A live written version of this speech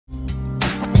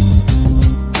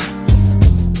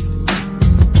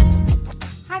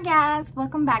guys,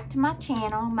 welcome back to my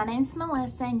channel. My name's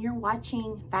Melissa and you're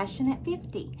watching Fashion at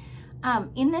 50.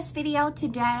 In this video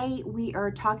today, we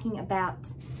are talking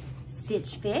about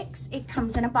Stitch Fix. It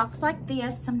comes in a box like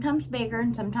this, sometimes bigger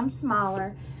and sometimes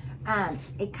smaller.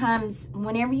 It comes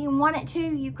whenever you want it to.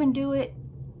 You can do it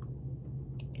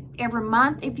every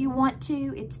month if you want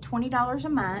to. It's $20 a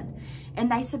month and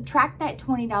they subtract that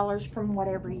 $20 from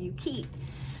whatever you keep.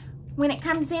 When it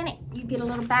comes in, you get a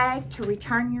little bag to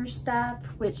return your stuff,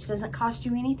 which doesn't cost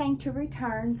you anything to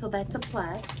return, so that's a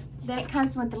plus. Then it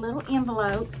comes with a little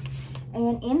envelope,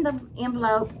 and in the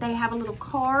envelope, they have a little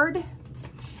card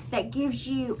that gives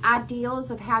you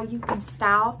ideas of how you can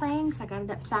style things. I got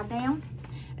it upside down.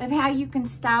 Of how you can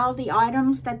style the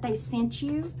items that they sent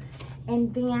you.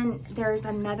 And then there's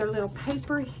another little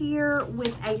paper here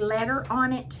with a letter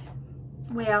on it.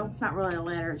 Well, it's not really a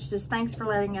letter. It's just thanks for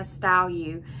letting us style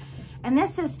you. And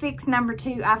this is fix number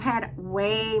 2. I've had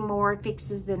way more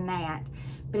fixes than that.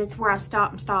 But it's where I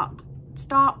stop and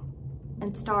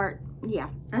start. Yeah,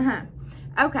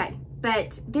 Okay,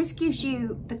 but this gives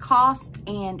you the cost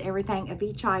and everything of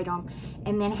each item.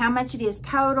 And then how much it is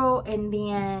total. And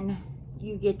then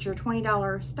you get your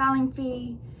 $20 styling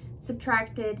fee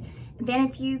subtracted. And then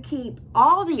if you keep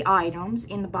all the items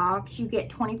in the box, you get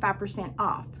 25%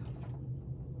 off.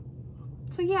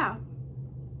 So yeah.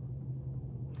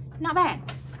 Not bad.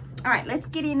 All right, let's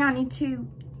get into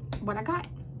what I got.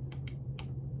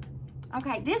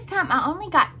 Okay, this time I only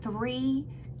got 3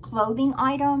 clothing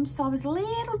items, so I was a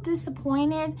little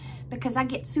disappointed because I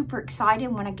get super excited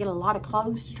when I get a lot of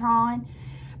clothes to try on.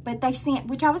 But they sent,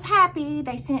 which I was happy,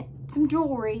 they sent some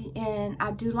jewelry, and I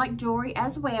do like jewelry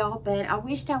as well, but I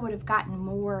wished I would have gotten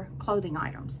more clothing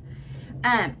items.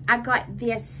 I got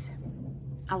this.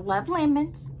 I love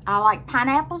lemons. I like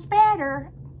pineapples better,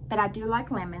 but I do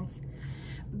like lemons.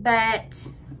 But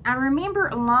I remember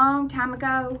a long time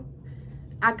ago,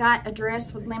 I got a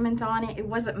dress with lemons on it. It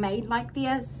wasn't made like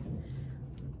this,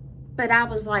 but I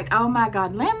was like, oh my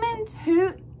God, lemons?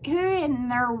 Who in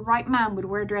their right mind would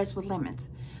wear a dress with lemons?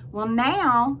 Well,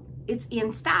 now it's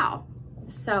in style.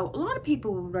 So a lot of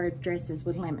people will wear dresses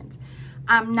with lemons.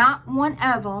 I'm not one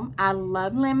of them. I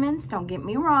love lemons, don't get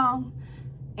me wrong.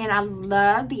 And I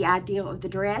love the idea of the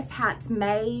dress, how it's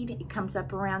made. It comes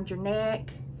up around your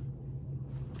neck.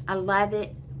 I love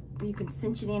it. You can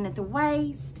cinch it in at the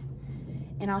waist.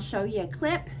 And I'll show you a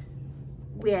clip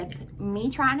with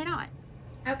me trying it on.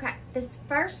 Okay, this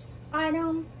first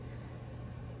item,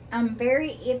 I'm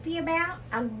very iffy about.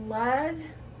 I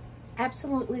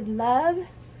absolutely love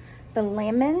the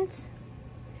lemons.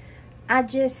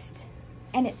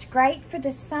 And it's great for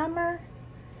the summer,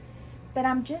 but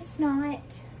I'm just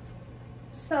not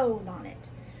sold on it.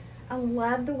 I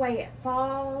love the way it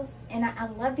falls, and I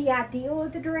love the idea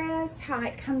of the dress, how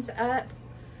it comes up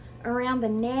around the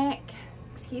neck,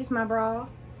 excuse my bra,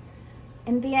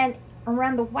 and then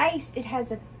around the waist it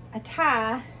has a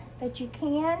tie that you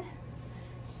can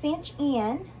cinch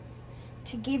in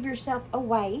to give yourself a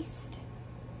waist.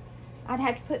 I'd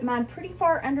have to put mine pretty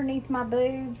far underneath my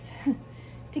boobs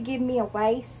to give me a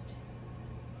waist.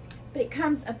 But it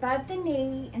comes above the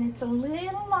knee, and it's a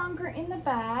little longer in the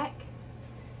back.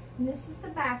 And this is the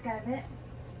back of it.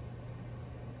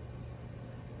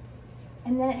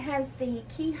 And then it has the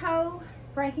keyhole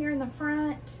right here in the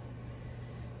front.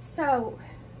 So,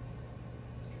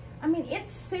 I mean,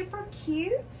 it's super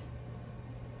cute.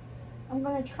 I'm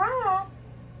gonna try,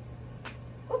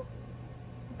 if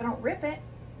I don't rip it,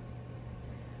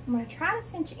 I'm gonna try to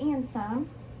cinch in some.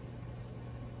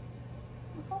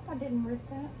 I hope I didn't rip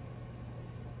that.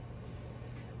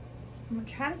 I'm gonna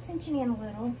try to cinch it in a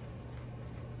little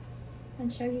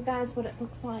and show you guys what it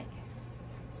looks like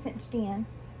cinched in.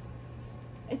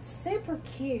 It's super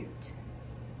cute.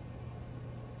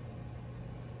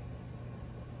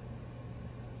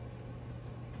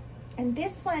 And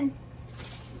this one,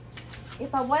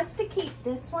 if I was to keep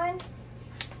this one,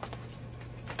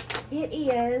 it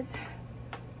is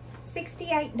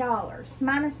 $68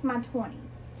 minus my $20.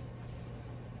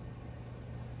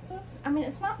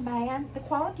 It's not bad. The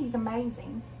quality is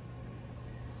amazing.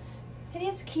 It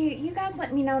is cute. You guys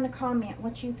let me know in a comment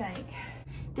what you think.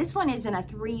 This one is in a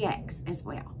 3X as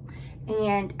well.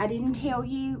 And I didn't tell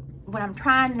you when I'm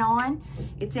trying it on.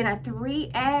 It's in a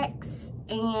 3X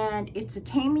and it's a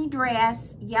Tammy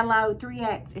dress, yellow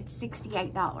 3X. It's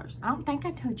 $68. I don't think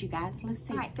I told you guys. Let's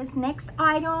see. All right, this next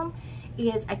item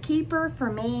is a keeper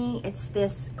for me. It's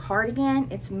this cardigan.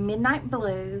 It's midnight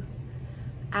blue.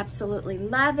 Absolutely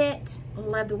love it.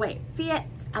 Love the way it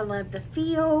fits. I love the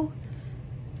feel.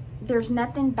 There's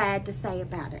nothing bad to say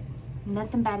about it.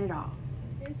 Nothing bad at all.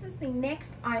 This is the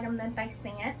next item that they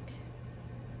sent.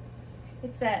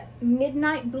 It's a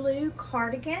midnight blue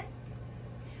cardigan.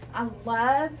 I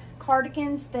love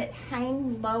cardigans that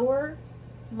hang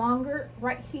longer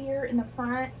right here in the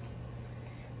front.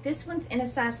 This one's in a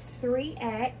size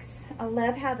 3X. I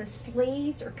love how the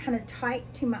sleeves are kind of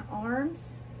tight to my arms.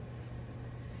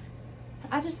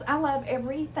 I love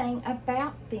everything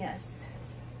about this.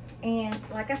 And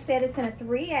like I said, it's in a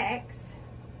 3X.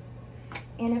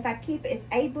 And if I keep it, it's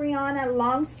a Brianna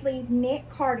long sleeve knit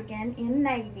cardigan in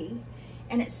navy.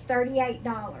 And it's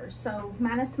 $38. So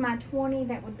minus my 20,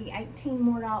 that would be $18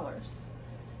 more.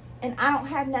 And I don't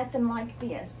have nothing like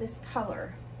this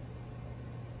color.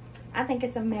 I think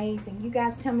it's amazing. You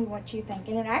guys tell me what you think.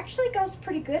 And it actually goes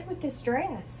pretty good with this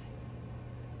dress.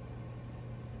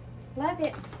 Love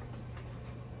it.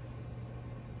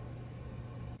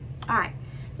 All right.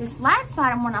 This last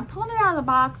item, when I pulled it out of the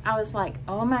box, I was like,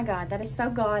 oh my God, that is so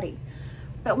gaudy.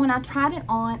 But when I tried it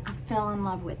on, I fell in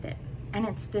love with it. And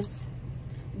it's this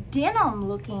denim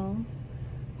looking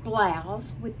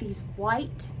blouse with these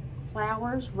white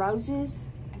flowers, roses,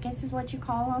 I guess is what you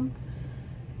call them.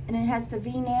 And it has the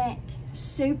V-neck,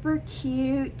 super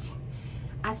cute.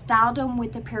 I styled them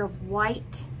with a pair of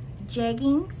white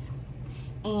jeggings,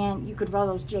 and you could roll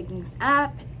those jeggings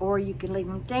up, or you could leave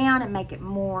them down and make it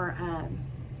more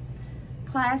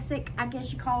classic, I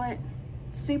guess you call it.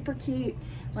 Super cute.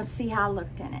 Let's see how I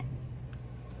looked in it.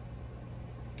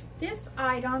 This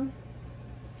item,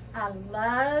 I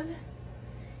love.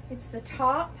 It's the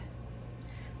top.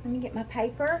 Let me get my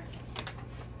paper.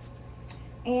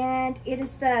 And it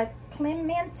is the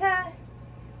Clementa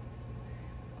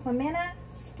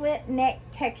split neck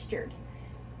textured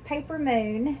Paper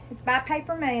Moon. It's by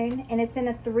Paper Moon, and it's in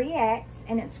a 3X,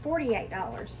 and it's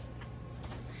 $48.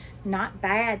 Not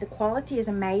bad. The quality is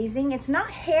amazing. It's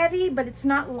not heavy, but it's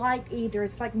not light either.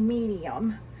 It's like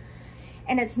medium,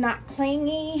 and it's not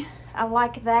clingy. I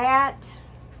like that.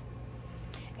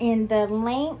 And the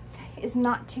length is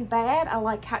not too bad. I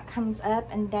like how it comes up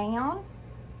and down.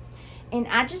 And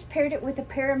I just paired it with a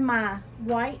pair of my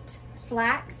white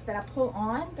slacks that I pull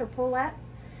on. They're pull up.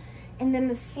 And then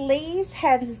the sleeves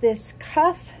have this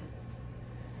cuff,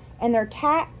 and they're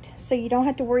tacked, so you don't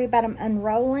have to worry about them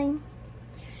unrolling.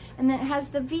 And then it has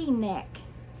the V-neck.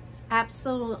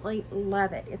 Absolutely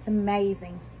love it. It's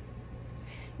amazing.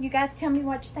 You guys tell me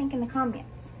what you think in the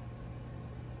comments.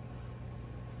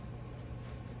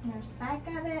 There's the back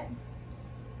of it.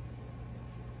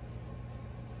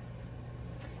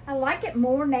 I like it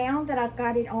more now that I've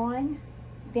got it on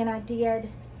than I did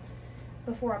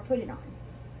before I put it on.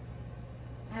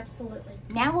 Absolutely.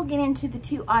 Now we'll get into the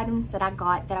two items that I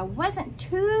got that I wasn't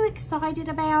too excited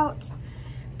about,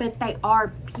 but they are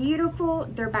beautiful.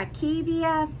 They're by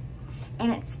Kivia,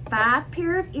 and it's 5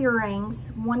 pair of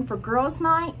earrings, one for girls'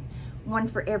 night, one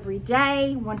for every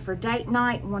day, one for date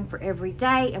night, one for every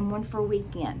day, and one for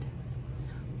weekend.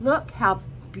 Look how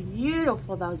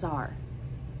beautiful those are.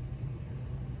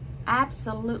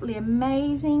 Absolutely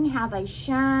amazing how they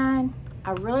shine.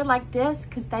 I really like this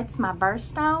because that's my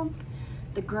birthstone,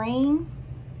 the green,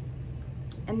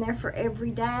 and they're for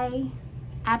every day.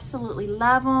 Absolutely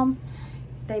love them.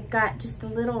 They've got just a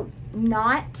little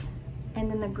knot,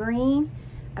 and then the green,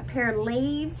 a pair of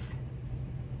leaves,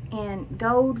 and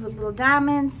gold with little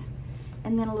diamonds,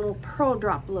 and then a little pearl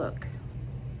drop look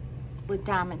with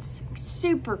diamonds.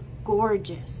 Super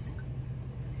gorgeous.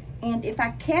 And if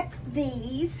I kept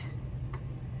these,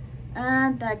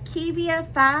 the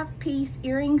Kivia 5-piece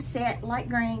earring set, light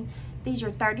green, these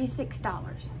are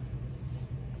 $36.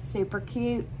 Super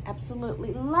cute.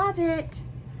 Absolutely love it.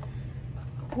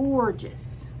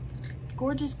 Gorgeous.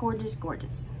 Gorgeous, gorgeous,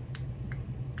 gorgeous.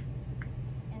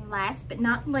 And last but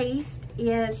not least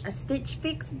is a Stitch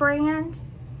Fix brand.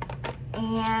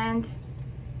 And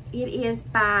it is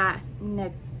by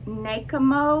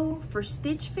Nakamo for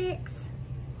Stitch Fix.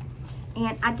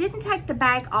 And I didn't take the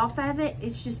bag off of it.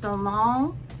 It's just a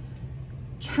long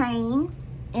chain,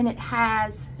 and it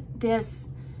has this,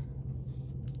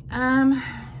 I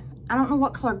don't know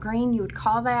what color green you would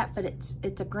call that, but it's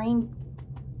a green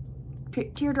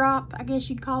teardrop, I guess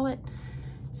you'd call it.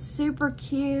 Super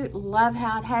cute. Love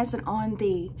how it has it on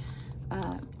the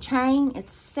chain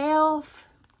itself.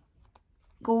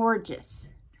 Gorgeous.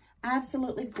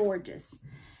 Absolutely gorgeous.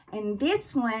 And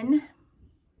this one,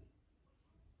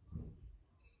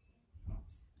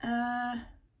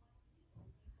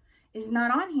 is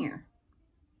not on here.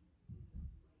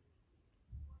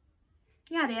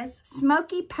 Yeah, it is.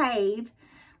 Smoky Pave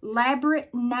Labrador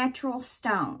Natural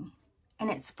Stone. And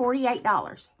it's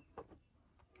 $48.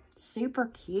 Super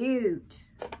cute.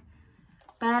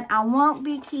 But I won't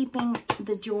be keeping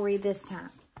the jewelry this time.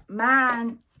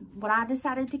 Mine, what I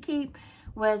decided to keep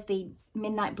was the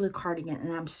midnight blue cardigan,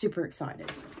 and I'm super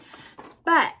excited.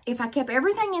 But if I kept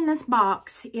everything in this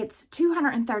box, it's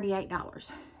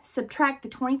 $238. Subtract the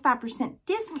 25%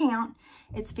 discount,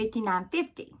 it's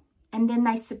 $59.50. And then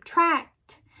they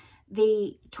subtract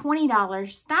the $20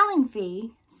 styling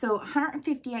fee, so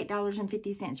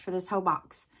 $158.50 for this whole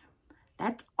box.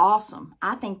 That's awesome.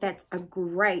 I think that's a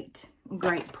great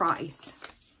price.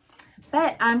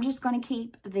 But I'm just going to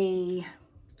keep the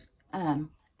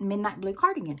midnight blue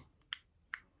cardigan.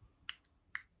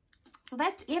 So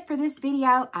that's it for this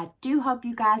video. I do hope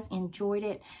you guys enjoyed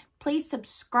it. Please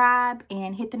subscribe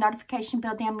and hit the notification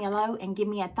bell down below and give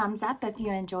me a thumbs up if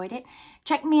you enjoyed it.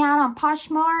 Check me out on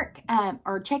Poshmark,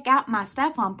 or check out my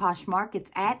stuff on Poshmark.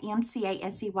 It's at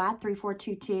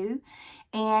MCASEY3422.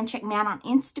 And check me out on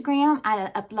Instagram. I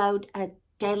upload a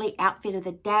daily outfit of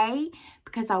the day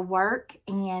because I work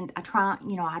and I try,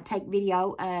 I take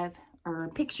video of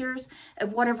or pictures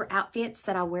of whatever outfits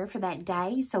that I wear for that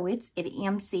day. So it's at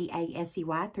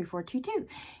MCASEY3422.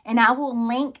 And I will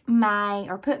link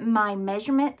put my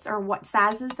measurements or what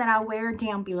sizes that I wear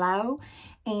down below,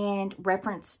 and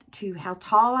reference to how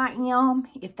tall I am,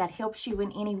 if that helps you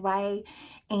in any way.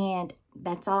 And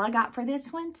that's all I got for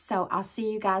this one. So I'll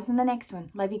see you guys in the next one.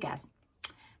 Love you guys.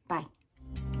 Bye.